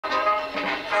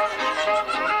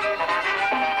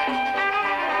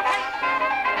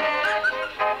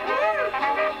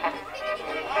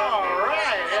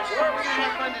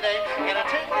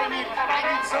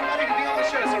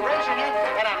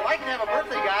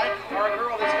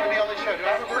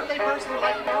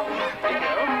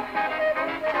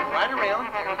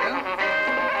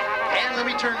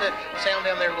turn the sound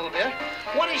down there a little bit.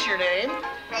 What is your name?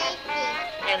 Stacy.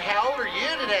 And how old are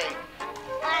you today?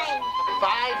 5.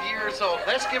 5 years old.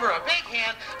 Let's give her a big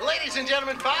hand. Ladies and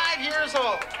gentlemen, 5 years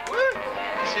old. Woo.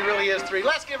 She really is 3.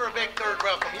 Let's give her a big third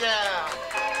welcome. Yeah.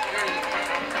 There you go.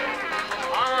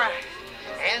 All right.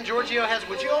 And Giorgio has,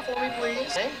 would you go for me,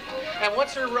 please? Okay. And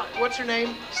what's her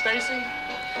name? Stacy?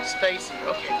 Stacy.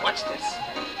 Okay, watch this.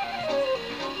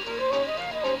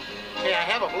 Okay, I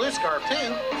have a blue scarf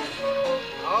too.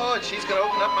 Oh, and she's gonna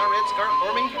open up my red scarf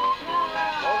for me.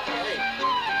 Okay.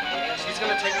 And she's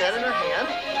gonna take that in her hand.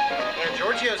 And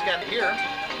Giorgio's got it here.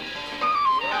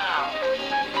 Wow.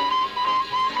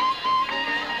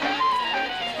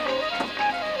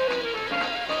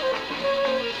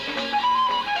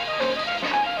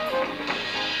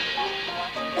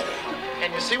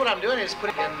 And you see what I'm doing is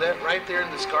putting in that right there in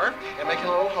the scarf and making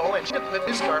a little hole, and she's gonna put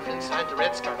this scarf inside the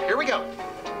red scarf. Here we go.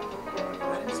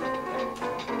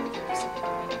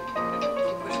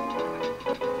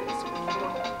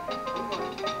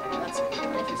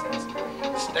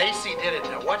 Stacy did it.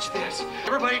 Now watch this.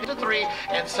 Everybody to 3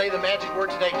 and say the magic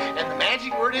word today. And the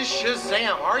magic word is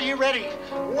Shazam. Are you ready?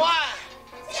 1,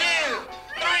 2,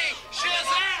 3,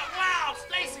 Shazam! Wow,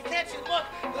 Stacy, can't you look?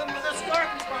 The scarf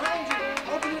is behind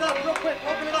you. Open it up real quick.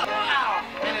 Open it up. Wow.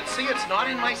 And see, it's not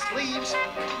in my sleeves.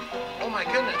 Oh my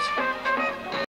goodness.